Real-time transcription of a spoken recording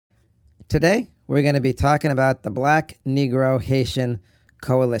Today, we're going to be talking about the Black Negro Haitian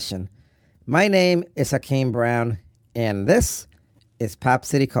Coalition. My name is Hakeem Brown, and this is Pop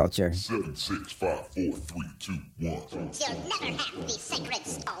City Culture. 7, 6, 5, 4, 3, 2, 1. You'll never have the sacred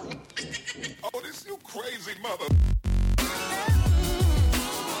stone. Oh, this you crazy mother.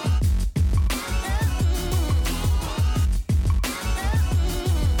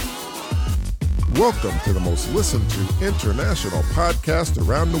 Welcome to the most listened to international podcast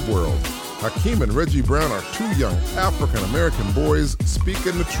around the world. Hakeem and Reggie Brown are two young African-American boys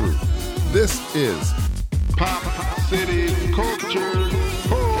speaking the truth. This is Pop City Culture.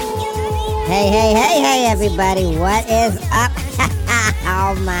 Hey, everybody. What is up?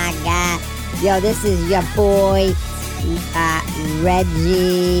 Oh, my God. Yo, this is your boy,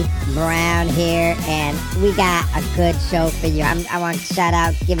 Reggie Brown here, and we got a good show for you. I want to shout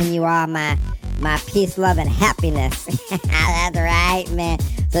out giving you all my peace, love, and happiness. That's right, man.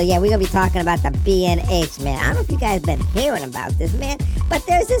 So, yeah, we're going to be talking about the BNH, man. I don't know if you guys been hearing about this, man, but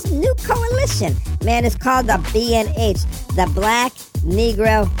there's this new coalition, man. It's called the BNH, the Black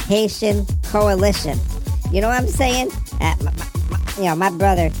Negro Haitian Coalition. You know what I'm saying? My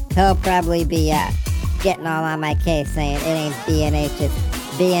brother, he'll probably be getting all on my case saying it ain't BNH, it's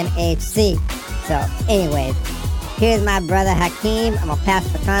BNHC. So, anyways, here's my brother Hakeem. I'm going to pass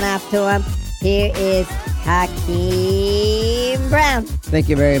the baton off to him. Here is Hakeem Brown. Thank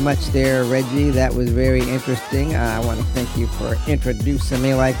you very much there, Reggie. That was very interesting. I want to thank you for introducing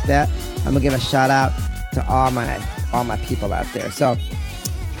me like that. I'm going to give a shout out to all my people out there. So,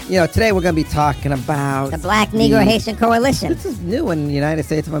 today we're going to be talking about the Black Negro Haitian Coalition. This is new in the United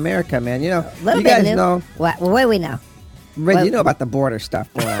States of America, man. You guys new. Know. What do we know? Reggie, you know about the border stuff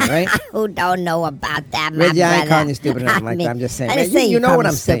going on, right? Who don't know about that, my Reggie, brother? I ain't calling you stupid or nothing like that. I'm just saying. You know what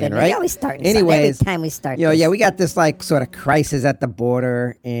I'm saying, right? We always start. Anyways, every time we start. Yeah, we got this sort of crisis at the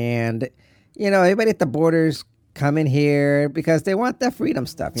border, and everybody at the borders come in here because they want that freedom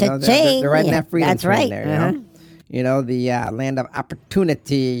stuff. They're writing that freedom. That's right. There, the land of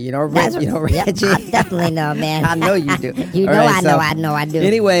opportunity. Reggie. Yep, I definitely know, man. I know you do. I know I do.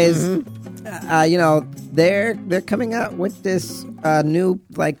 Anyways. They're coming out with this new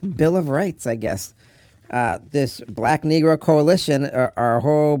Bill of Rights, I guess. This Black Negro Coalition are a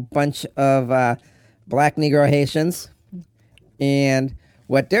whole bunch of Black Negro Haitians, and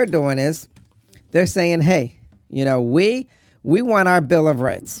what they're doing is they're saying, hey, we want our Bill of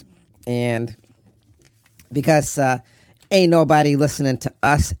Rights, and because ain't nobody listening to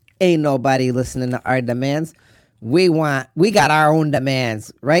us, ain't nobody listening to our demands. We got our own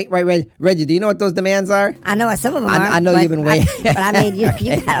demands, right, Reggie? Do you know what those demands are? I know what some of them are. I know you've been waiting. But I mean, you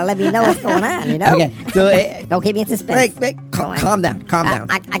gotta let me know what's going on, Okay, so don't keep me in suspense. Calm down.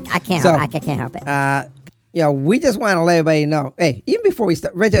 I can't help it. We just want to let everybody know. Hey, even before we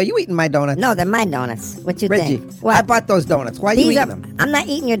start, Reggie, are you eating my donuts? No, they're my donuts. What you Reggie, think? What? I bought those donuts. Why are you eating them? I'm not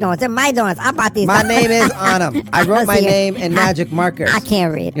eating your donuts. They're my donuts. I bought these. My name is on them. I wrote my name in magic markers. I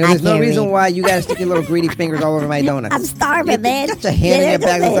can't read. There's no reason why you got to stick your little greedy fingers all over my donuts. I'm starving, man. Get your hand in your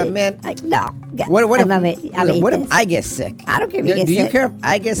bag and stuff, man. No. What if I get sick? I don't care if you get sick. Do you care if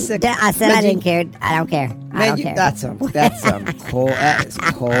I get sick? I said Reggie, I didn't care. I don't care. That's some cold. That is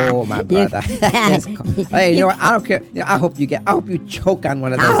cold, my brother. Hey, you know what? I don't care. I hope you choke on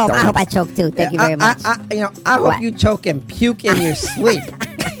one of those donuts. I hope I choke too. Thank you very much. I hope you choke and puke in your sleep.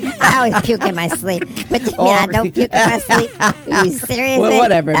 I always puke in my sleep. But you mean I don't puke in my sleep? Are you serious? Well,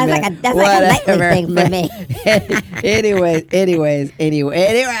 whatever, that's man. That's like a nightly thing for me. Anyways,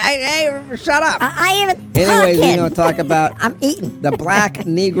 hey, shut up. I even Anyways, we're going to talk about I'm eating. The Black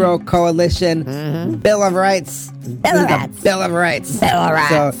Negro Coalition Bill of Rights. Bill of Rights.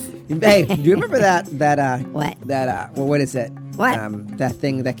 So, hey, do you remember that what? What is it? What? That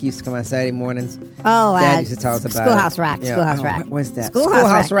thing that used to come on Saturday mornings. Oh, Dad used to tell us about Schoolhouse Rock. Schoolhouse Rock. What was that?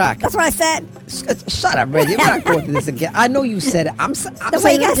 Schoolhouse Rock. That's what I said. Shut up, Reggie. We're not going through this again. I know you said it. I'm saying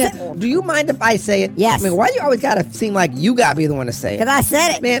it. Do you mind if I say it? Yes. I mean, why you always got to seem like you got to be the one to say it? Because I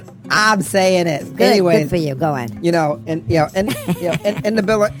said it. Man, I'm saying it. Good, anyway, good for you. Go on. And the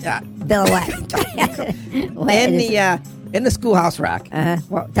bill of... Bill what? In the Schoolhouse Rock.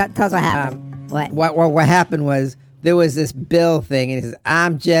 Well, tell us what happened. What happened was there was this bill thing, and he says,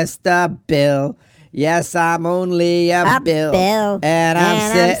 "I'm just a bill. Yes, I'm only a bill. And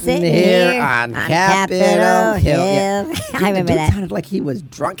I'm sitting here on Capitol Hill." Yeah. I remember that. It sounded like he was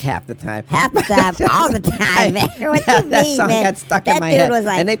drunk half the time. Half the time, all the time, man. What you mean, that song got stuck in my head. Was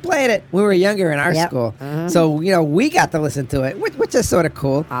like, and they played it when we were younger in our school. So, we got to listen to it, which is sort of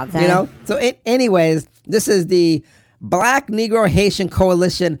cool. All the time. So, anyways, this is the Black Negro Haitian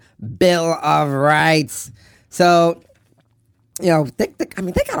Coalition Bill of Rights. So,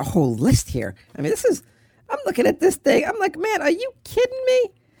 they got a whole list here. I mean, I'm looking at this thing. I'm like, man, are you kidding me?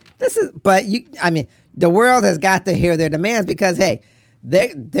 The world has got to hear their demands because, hey,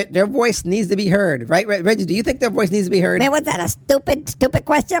 their voice needs to be heard, right? Reggie, do you think their voice needs to be heard? Man, what's that, a stupid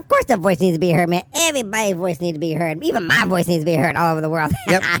question? Of course their voice needs to be heard, man. Everybody's voice needs to be heard. Even my voice needs to be heard all over the world.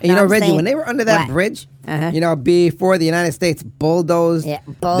 Yep. Reggie, when they were under that bridge, before the United States bulldozed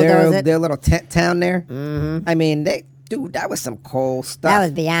their little town there, I mean, that was some cold stuff. That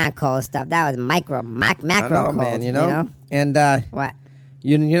was beyond cold stuff. That was macro cold, man, And what?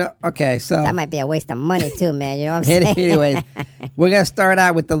 Okay, so that might be a waste of money too, man. You know what I'm saying? Anyways, we're gonna start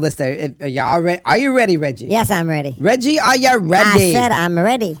out with the list. Are y'all ready? Are you ready, Reggie? Yes, I'm ready. Reggie, are you ready? I said I'm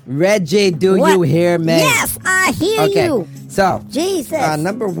ready. Reggie, do you hear me? Yes, I hear you. So, Jesus.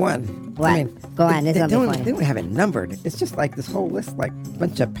 Number one. What? Go on. This is they don't have it numbered. It's just like this whole list, like a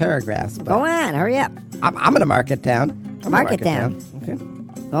bunch of paragraphs. Go on, hurry up. I'm gonna mark it down. Mark it down. Okay.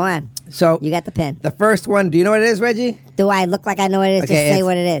 Go on. So you got the pen. The first one. Do you know what it is, Reggie? Do I look like I know what it is? Okay, just say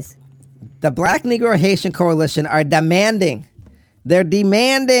what it is. The Black Negro Haitian Coalition are demanding. They're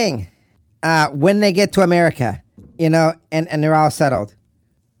demanding when they get to America, and they're all settled.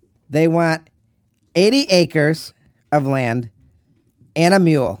 They want 80 acres of land and a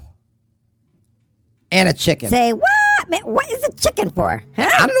mule and a chicken. Say what? Man, what is the chicken for? Huh?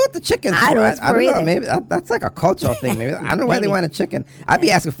 I don't know what the chicken's for. I don't know. Maybe that's like a cultural thing. Maybe I don't know why they want a chicken. I'd be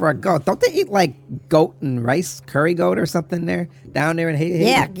asking for a goat. Don't they eat like goat and rice, curry goat or something down there in Haiti?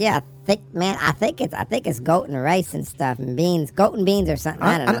 Yeah. I think it's goat and rice and stuff and beans, goat and beans or something.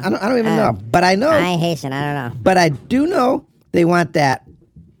 I don't know. I don't even know. But I know. I ain't Haitian. I don't know. But I do know they want that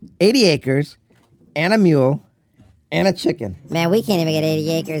 80 acres and a mule and a chicken. Man, we can't even get 80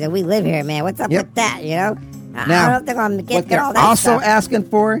 acres and we live here, man. What's up with that? Now, I don't know if they're going to get all that also stuff. asking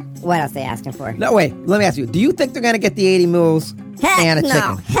for. What else they asking for? No, wait. Let me ask you. Do you think they're going to get the 80 mules and a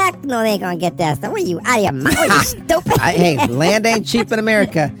chicken? Heck no, they ain't going to get that stuff. What are you, out of your mind? Are you stupid? Hey, land ain't cheap in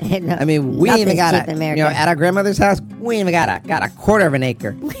America. No, I mean, we ain't even got at our grandmother's house, we ain't even got a quarter of an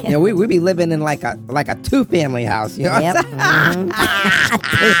acre. We be living in like a 2-family house. Yep.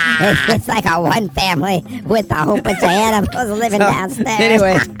 It's like a 1 family with a whole bunch of animals living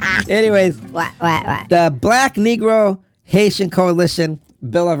downstairs. Anyways. What? The Black Negro Haitian Coalition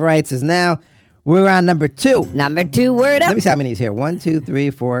Bill of Rights is now. We're on number 2. Number 2, word up. Let me see how many is here. 1, 2,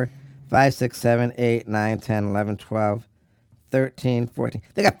 3, 4, 5, 6, 7, 8, 9, 10, 11, 12, 13, 14.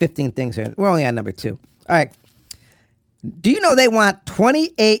 They got 15 things here. We're only on number 2. All right. Do you know they want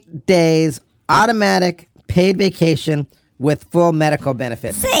 28 days automatic paid vacation with full medical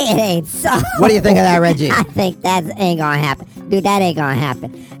benefits? Say it ain't so. What do you think of that, Reggie? I think that ain't gonna happen. Dude, that ain't gonna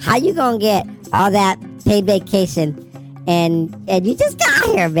happen. How you gonna get all that paid vacation and you just got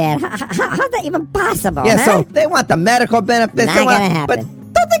here, man? How's that even possible? Yeah, huh? so they want the medical benefits. Not gonna happen. But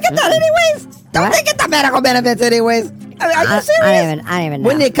don't they get that anyways? Don't they get the medical benefits anyways? Are you serious? I don't even know.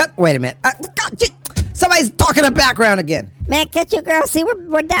 When they cut, wait a minute. Somebody's talking in the background again. Man, can't you girls see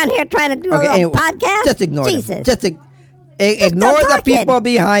we're down here trying to do a little podcast? Just ignore Jesus. it. Ignore the people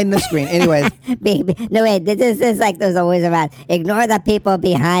behind the screen. Anyways. No, wait. This is like those always about. Ignore the people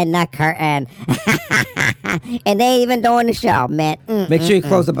behind the curtain. And they ain't even doing the show, man. Make sure you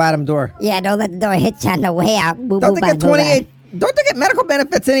close the bottom door. Yeah, don't let the door hit you on the way out. Don't they get 28? Don't they get medical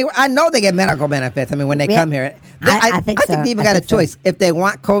benefits anyway? I know they get medical benefits. I mean, when they come here. I think so. they even got a choice if they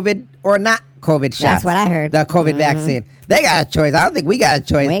want COVID or not COVID shots. That's what I heard. The COVID vaccine. They got a choice. I don't think we got a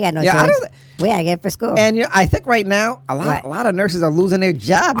choice. We ain't got no choice. We gotta get it for school. And I think right now a lot of nurses are losing their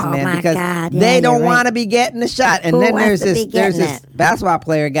jobs, man, because they don't want to be getting the shot. And then there's this basketball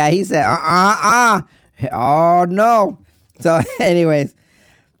player guy. He said, oh no. So, anyways,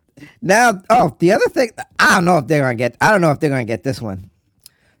 now the other thing, I don't know if they're gonna get this one.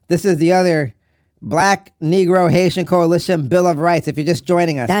 This is the other Black Negro Haitian Coalition Bill of Rights. If you're just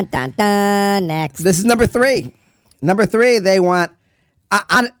joining us, dun dun dun. Next, this is number 3. Number 3, they want.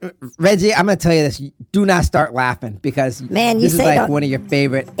 Reggie, I'm going to tell you this. Do not start laughing because this is like one of your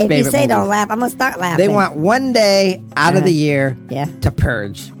favorite If you say movies. Don't laugh, I'm going to start laughing. They want 1 day out of the year to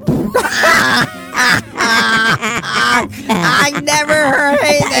purge. I never heard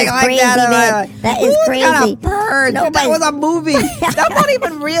anything like crazy, that in my life. That is crazy. Who's gonna purge? That was a movie. That's not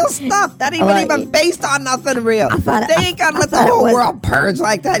even real stuff. That ain't even based on nothing real. They ain't gonna let the whole world purge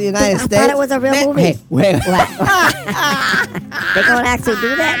like that in the United States. I thought it was a real movie. Hey, wait. They're gonna actually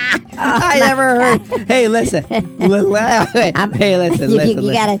do that? I never heard. Hey, listen. Hey, listen.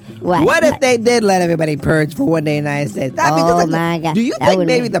 You gotta. What if they did let everybody purge for 1 day in the United States? My God. Do you think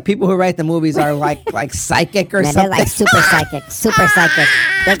maybe the people who write the movies are like like psychic or Man, something. they're like super psychic. Super psychic.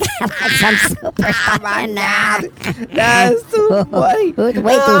 They got like some super Oh my fucking God. That's too funny. It's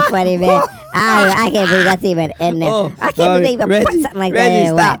way too funny, man. I can't believe that's even in there. Oh, I can't believe they even Reggie, put something like Reggie, that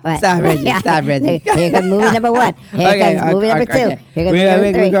in. stop. What? Stop, Reggie. Stop, Reggie. Here comes movie number 1. Here comes movie number 2. Here comes movie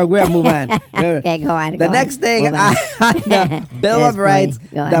number 3. We're going to move on. Okay, go on. The next thing Move on on. the Bill That's of Rights, funny.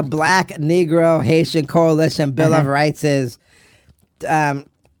 Go on. the Black Negro Haitian Coalition Bill of Rights is to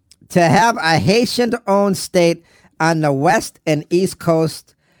have a Haitian-owned state on the west and east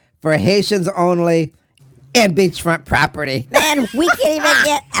coast for Haitians only and beachfront property. Man, we can't even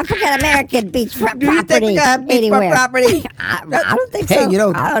get African American beachfront Do you think property we got beachfront anywhere. property? I don't think Hey, so. you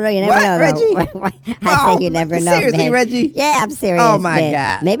know, I don't know. You never what, know, Reggie? though. I think you never know. Seriously, man. Reggie? Yeah, I'm serious. Oh, my man.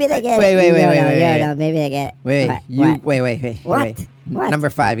 God. Maybe they get Wait, it. wait, You wait, don't wait, know, wait, you don't wait. know. Maybe they get it. Wait, What? wait. What? Number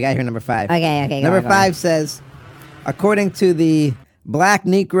 5. You got to hear number 5. Okay, go Number on, go 5 says, according to the Black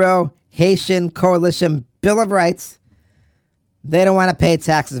Negro Haitian Coalition Bill of Rights, they don't want to pay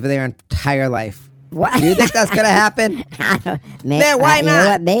taxes for their entire life. What? Do you think that's going to happen? Man, why You know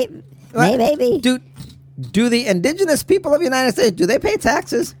not? what? Maybe. Do the indigenous people of the United States, do they pay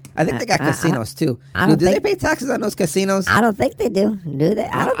taxes? I think they got casinos too. I don't Do they think- pay taxes on those casinos? I don't think they do. Do they?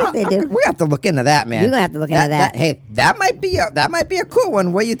 I don't think they do. We have to look into that, man. You're gonna have to look into that. Hey, that might be a cool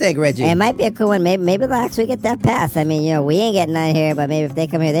one. What do you think, Reggie? It might be a cool one. Maybe they'll actually get that passed. I mean, we ain't getting none here, but maybe if they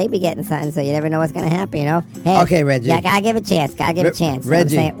come here, they be getting something. So you never know what's gonna happen. Hey, Okay, Reggie. Yeah, gotta give a chance. Gotta give a chance. You know what I'm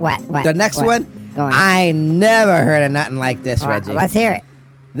Reggie. saying? What? The next What? one, Go on. I never heard of nothing like this, Reggie. Let's hear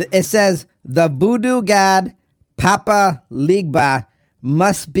it. It says the voodoo god Papa Ligba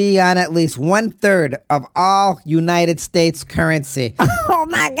must be on at least 1/3 of all United States currency. Oh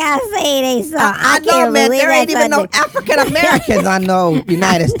my God, say it ain't so. I know, can't man. believe There ain't that's even no under- African Americans on no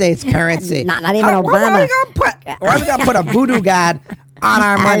United States currency. Not even Why Obama. are we gonna put a voodoo god on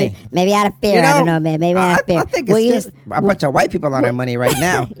our money? Maybe out of fear. You know, I don't know, man. Maybe out of fear. I think Well, it's just a bunch of white people on our money right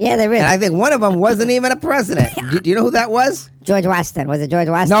now. Yeah, there is. And I think one of them wasn't even a president. Do you know who that was? George Washington. Was it George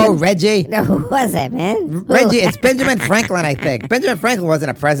Washington? No, Reggie. No, who was it, man? Who? Reggie, it's Benjamin Franklin, I think. Benjamin Franklin wasn't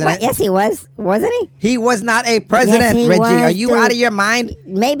a president. What? Yes, he was. Wasn't he? He was not a president, Yes, he Reggie. was, Are you dude. out of your mind?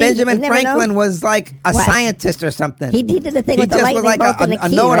 Maybe. Benjamin You never know. Franklin was like a What? scientist or something. He did the thing He with the just was lightning like bolt and the a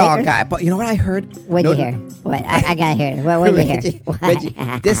key, know-it-all right? guy. But you know what I heard? What'd you hear? What? I gotta hear it. What'd you hear? Reggie,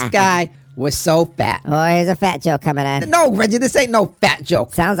 Reggie, this guy was so fat. Oh, here's a fat joke coming on. No, Reggie, this ain't no fat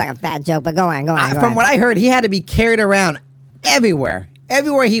joke. Sounds like a fat joke, but go on. From what I heard, he had to be carried around everywhere.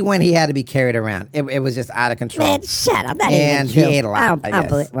 Everywhere he went, he had to be carried around. It was just out of control. Man, shut up. That And ain't he true. ate a lot, I don't I guess.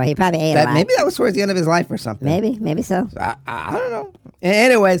 believe, well, he probably ate a That, lot. maybe that was towards the end of his life or something. Maybe so. I don't know.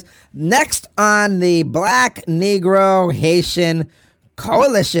 Anyways, next on the Black Negro Haitian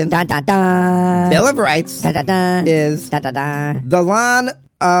Coalition Dun dun dun. Bill of Rights Dun dun dun. is Dun dun dun. the lawn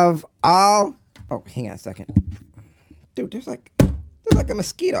of all. Oh, hang on a second, dude. There's like a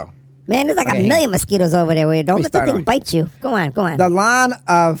mosquito. Man, there's like Okay, a million mosquitoes over there. Where don't me let the start thing over. bite you. Go on. The lawn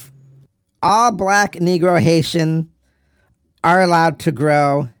of all Black Negro Haitian are allowed to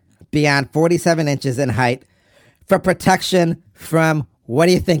grow beyond 47 inches in height for protection from. What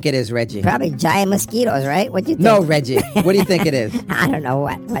do you think it is, Reggie? Probably giant mosquitoes, right? What do you think? No, Reggie. What do you think it is? I don't know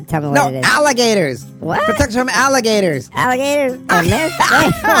what. Tell me what No, it is. alligators. What? Protection from alligators. Alligators? Oh, man.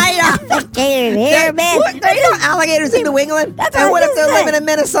 I know. Alligators here, man. What? There you know alligators in New England. That's And what what I if they're just living said. in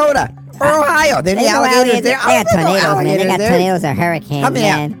Minnesota or Ohio? They need They know alligators there. They got tornadoes, man. They got there. tornadoes or hurricanes, How many?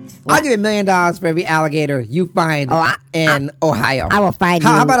 man. I'll give you $1 million for every alligator you find in Ohio. I will find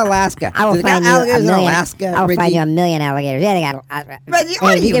How you. about Alaska? I will Do they got find you a alligators in million. Alaska, I will Reggie? find you a million alligators. Yeah, they got. Reggie, hey,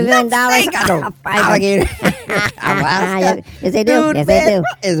 what are you you give $1 million? nuts? They ain't got no I'll find them. alligator. Alaska. Yes, they do. Dude, Yes, man, they do.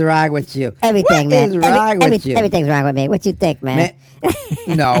 What is wrong with you? Everything, What man. is wrong with you? Everything's wrong with me. What you think, man?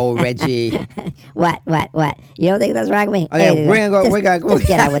 No, Reggie. What? You don't think that's wrong with me? Oh, yeah, we're gonna go- Just, we're gonna go-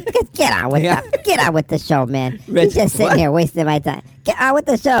 just get on with Yeah. get on with the show, man. You're Reggie, just sitting what? here wasting my time. Get on with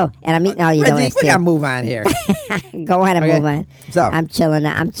the show, and I'm eating all your Reggie, donuts we too. gotta move on here. Go ahead and Okay. move on. So- I'm chilling.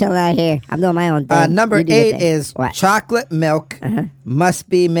 I'm chilling out here. I'm doing my own thing. Number You do your 8 thing. is what? chocolate milk must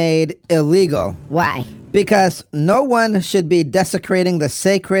be made illegal Why? because no one should be desecrating the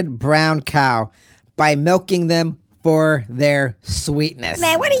sacred brown cow by milking them for their sweetness.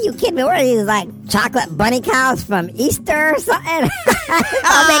 Man, what are you kidding me? What are these, like, chocolate bunny cows from Easter or something? That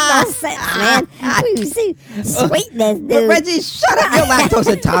don't make no sense, man. What do you see? Sweetness, But dude. Reggie, shut up! You're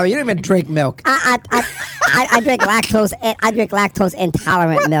lactose intolerant. You don't even drink milk. I drink lactose. I drink lactose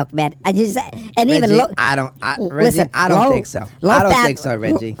intolerant milk, man. I just and even Reggie, low. Reggie, Listen, I don't low- think so. low I don't fat- think so,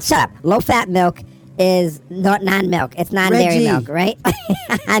 Reggie. Shut up. Low fat milk is not non-milk. It's non-dairy Reggie. milk, right?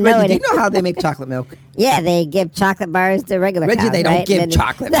 I know Reggie, do it you know how they make chocolate milk? Yeah, they give chocolate bars to regular Reggie, cows, they don't right? give And then-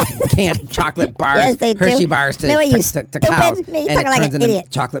 chocolate canned chocolate bars, Yes, they do. Hershey bars to No, you cows, stupid. and Man, you're it talking like turns an into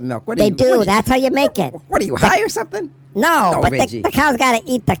idiot. chocolate milk. What They you, do. What, That's how you make it. what are you, high or something? No, No, but Reggie. the cows got to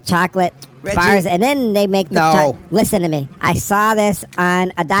eat the chocolate Reggie. bars, and then they make the No. Listen to me. I saw this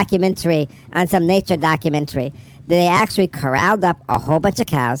on a documentary, on some nature documentary. They actually corralled up a whole bunch of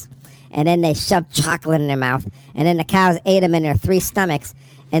cows, and then they shoved chocolate in their mouth, and then the cows ate them in their 3 stomachs,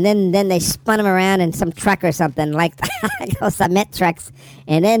 and then they spun them around in some truck or something, like those cement trucks,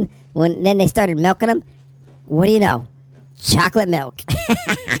 and then then they started milking them. What do you know? Chocolate milk.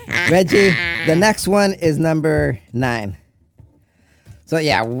 Reggie, the next one is number 9. So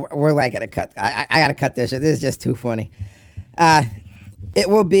yeah, we're like gonna cut. I gotta cut this. This is just too funny. It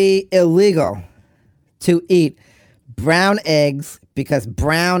will be illegal to eat brown eggs because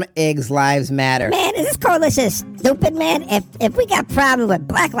brown eggs' lives matter. Man, is this coalition stupid, man? If we got problems with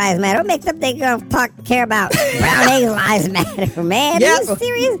Black Lives Matter, what makes them think they're gonna care about brown eggs lives matter, man? Yeah, Are you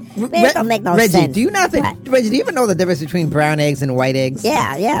serious? Man, it don't make no Reggie, sense. do you not think? What? Reggie, do you even know the difference between brown eggs and white eggs?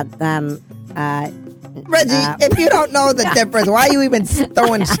 Yeah. Reggie, if you don't know the difference, why are you even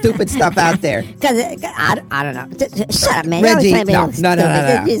throwing stupid stuff out there? Because I don't know. Just shut up, man. Reggie, You're always trying to be no.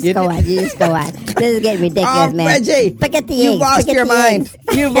 stupid. You just go on. You just go on. This is getting ridiculous, Oh, man. Reggie, Forget the you've eggs. lost Forget your the mind.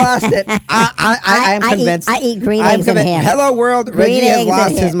 eggs. You've lost it. I am convinced. I eat green I'm eggs and convinced. ham. Hello, world. Green Reggie has eggs lost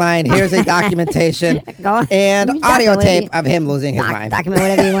and his ham. mind. Here's a documentation Go on. and You audio document tape whatever of him losing his mind. Document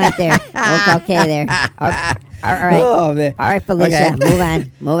whatever you want there. Okay, there. All right. Oh, man. All right, Felicia.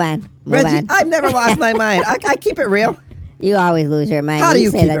 Okay. Move on. Reggie, I've never lost my mind. I keep it real. You always lose your mind. How do you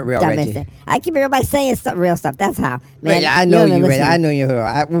say keep the it real, dumbest Reggie? thing. I keep it real by saying real stuff. That's how. Man, Reggie, I know don't you, Reggie. listen. I know you.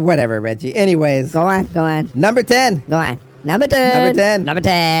 Whatever, Reggie. Anyways, Go on. number 10. Go on. Number 10. Number 10. Number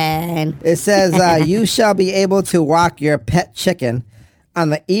 10. It says, you shall be able to walk your pet chicken on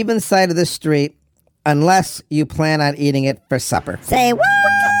the even side of the street unless you plan on eating it for supper. Say what?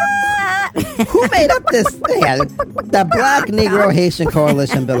 Who made up this thing? The Black Negro Haitian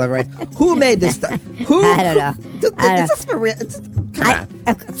Coalition Bill of Rights. Who made this stuff? Who? I don't know. Is this for real? Come on.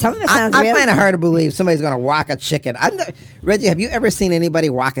 Some of it sounds I real. find it hard to believe somebody's going to walk a chicken. Reggie, have you ever seen anybody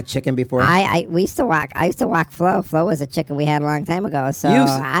walk a chicken before? We used to walk. I used to walk Flo. Flo was a chicken we had a long time ago. So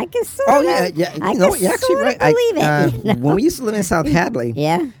I can sort Oh, of. yeah. I You know, can you're actually sort of right. believe it. You know? When we used to live in South Hadley,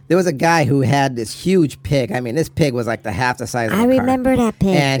 Yeah. there was a guy who had this huge pig. I mean, this pig was like half the size of I a car. remember that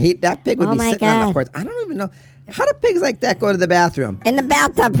pig. And that pig would Oh be my sitting on the God. porch. I don't even know. How do pigs like that go to the bathroom? In the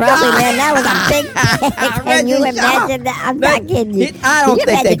bathtub, probably, man. That was a big pig. Can you Reggie, imagine that? I'm not kidding you. I don't Can you think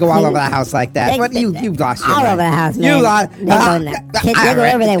they imagine go all clean- over the house like that. But you lost your all mind. over the house, You man. lost. They go in the kitchen. They go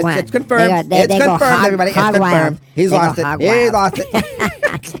wherever they want. It's confirmed. They It's go confirmed, hog- everybody. It's hog wild. confirmed. He's They go lost it. hog He wild. lost it.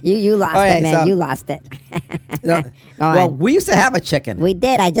 You lost Okay, it, man. so- You lost it. No. Go on. Well, we used to have a chicken. We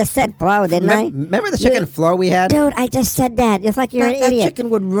did. I just said Flo, didn't I? Remember the chicken Flo we had? Dude, I just said that. It's like you're an That idiot. chicken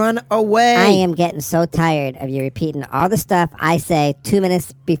would run away. I am getting so tired of you repeating all the stuff I say 2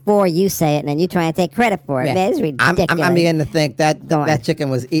 minutes before you say it, and then you try and take credit for it. Yeah. Man, it's ridiculous. I'm beginning to think that Go on. that chicken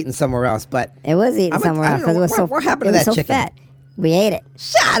was eaten somewhere else, but It was eaten I somewhere else don't because it know. was so. What happened to it was that so chicken? fat. We ate it.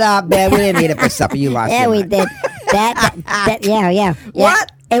 Shut up, man. We didn't eat it for supper. You lost Yeah, your we mind. did. Yeah.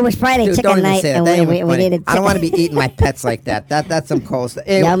 What? It was Friday Dude, chicken don't even night, say that. and That ain't we even funny. needed. I don't want to be eating my pets like that. That's some cold stuff.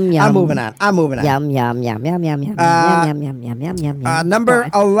 Anyway, Yum, yum. I'm moving on. Yum. Number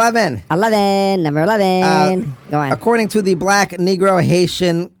 11. 11. Number 11. Go on. According to the Black Negro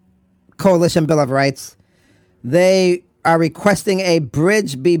Haitian Coalition Bill of Rights, they are requesting a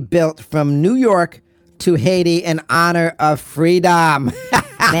bridge be built from New York to Haiti in honor of freedom.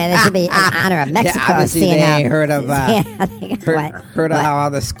 Man, it should be in honor of Mexico. Yeah, obviously seeing they how- ain't heard of heard of What? how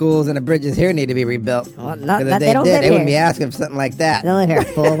all the schools and the bridges here need to be rebuilt. Well, no, 'Cause no, if they they don't did, live they wouldn't be here. asking for something like that. Don't live here,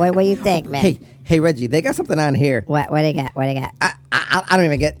 fool. What do you think, man? Hey, Reggie, they got something on here. What do they got? What do they got? I don't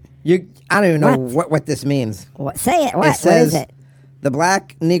even get you. I don't even know what this means. What? Say it. What? It says what is it? the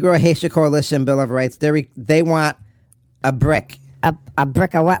Black Negro Haitian Coalition Bill of Rights. They want a brick. A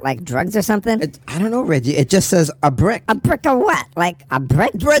brick of what? Like drugs or something? I don't know, Reggie. It just says a brick. A brick of what? Like a brick?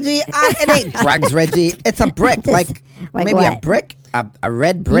 Reggie, it ain't drugs, Reggie. It's a brick, like maybe a what? brick, a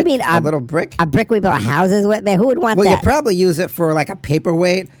red brick, You mean a little brick. A brick we build houses with? Man, who would want Well, you that? probably use it for like a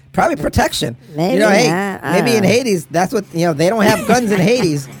paperweight, Probably protection. Maybe, you know, hey, maybe in Hades, that's what, you know, they don't have guns in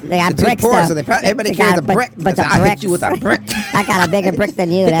Hades. They got They're bricks, too poor, though. so everybody They carries got a a brick- brick. but the I hit bricks- you with a brick. I got a bigger brick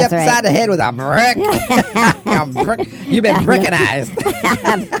than you. Hit That's you upside right. the head with a brick. You've been brickenized.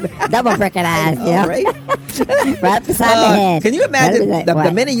 Double brickenized, you know? Right? Right beside the head. Can you imagine the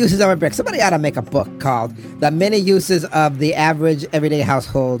What? many uses of a brick? Somebody ought to make a book called "The Many Uses of the Average Everyday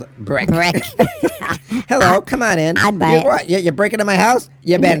Household Brick." Brick. Hello, come on in. I'd buy You're it. what? You're breaking in my house?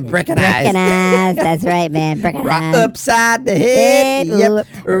 You've been brickenized. Brickenized. That's right, man. Right Brickenized. upside the head. Yep.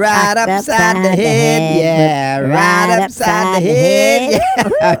 Right upside the head. Yeah. Right upside the head.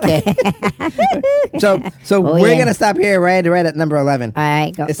 Yeah. Okay. So Oh, we're yeah. gonna stop here right at number 11. All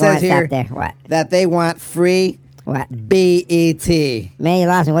right, go. It Go says on, here stop there. What? that they want free What? BET. Man, you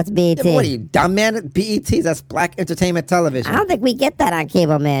lost me. What's BET? What are you, dumb man? BET, that's Black Entertainment Television. I don't think we get that on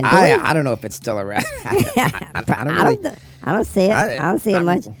cable, man. Do we? I don't know if it's still around. I don't really. I don't see it. I don't see it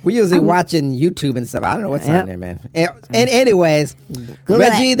much. We usually watching YouTube and stuff. I don't know what's Yep. on there, man. And anyways, Google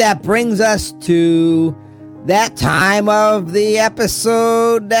Reggie, that brings us to that time of the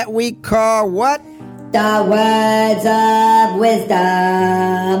episode that we call what? The words of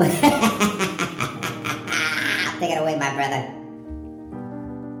wisdom. Take it away, my brother.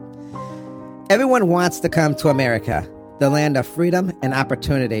 Everyone wants to come to America, the land of freedom and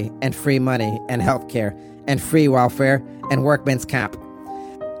opportunity and free money and health care and free welfare and workman's comp.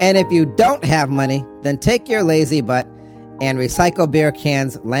 And if you don't have money, then take your lazy butt and recycle beer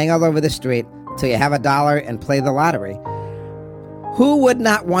cans laying all over the street till you have $1 and play the lottery. Who would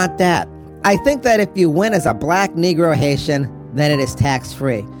not want that? I think that if you win as a Black Negro Haitian, then it is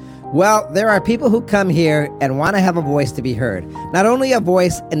tax-free. Well, there are people who come here and want to have a voice to be heard. Not only a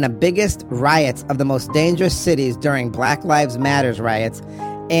voice in the biggest riots of the most dangerous cities during Black Lives Matters riots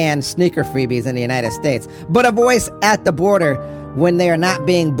and sneaker freebies in the United States, but a voice at the border when they are not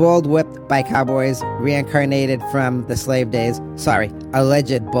being bull-whipped by cowboys reincarnated from the slave days. Sorry,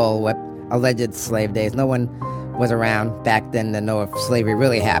 alleged bull-whip, alleged slave days. No one was around back then to know if slavery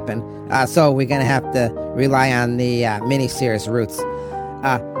really happened. So we're going to have to rely on the mini-series roots.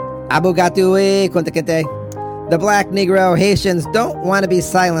 Abu Gatui Kuntakente. The Black Negro Haitians don't want to be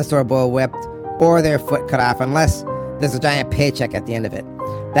silenced or bull-whipped or their foot cut off unless there's a giant paycheck at the end of it.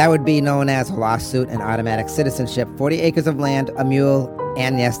 That would be known as a lawsuit and automatic citizenship, 40 acres of land, a mule,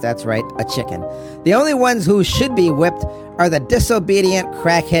 and yes, that's right, a chicken. The only ones who should be whipped are the disobedient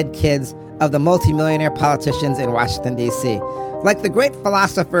crackhead kids of the multimillionaire politicians in Washington, D.C. Like the great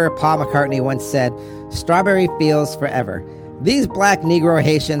philosopher Paul McCartney once said, strawberry fields forever. These Black Negro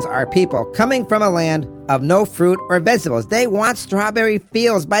Haitians are people coming from a land of no fruit or vegetables. They want strawberry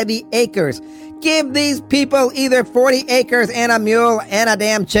fields by the acres. Give these people either 40 acres and a mule and a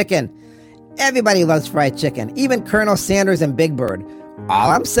damn chicken. Everybody loves fried chicken, even Colonel Sanders and Big Bird. All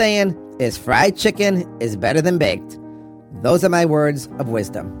I'm saying is fried chicken is better than baked. Those are my words of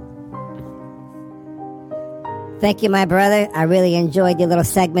wisdom. Thank you, my brother. I really enjoyed your little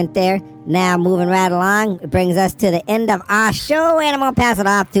segment there. Now, moving right along, it brings us to the end of our show, and I'm going to pass it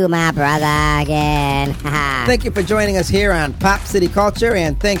off to my brother again. Thank you for joining us here on Pop City Culture,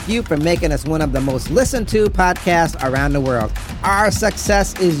 and thank you for making us one of the most listened to podcasts around the world. Our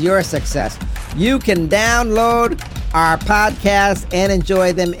success is your success. You can download our podcasts and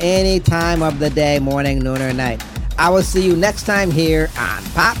enjoy them any time of the day, morning, noon, or night. I will see you next time here on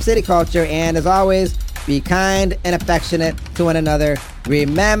Pop City Culture, and as always, be kind and affectionate to one another.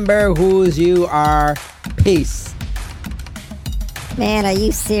 Remember whose you are. Peace. Man, are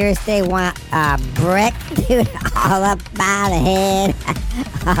you serious? They want a brick, dude, all up by the head,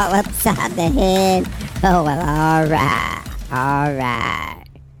 all upside the head. Oh, well, all right.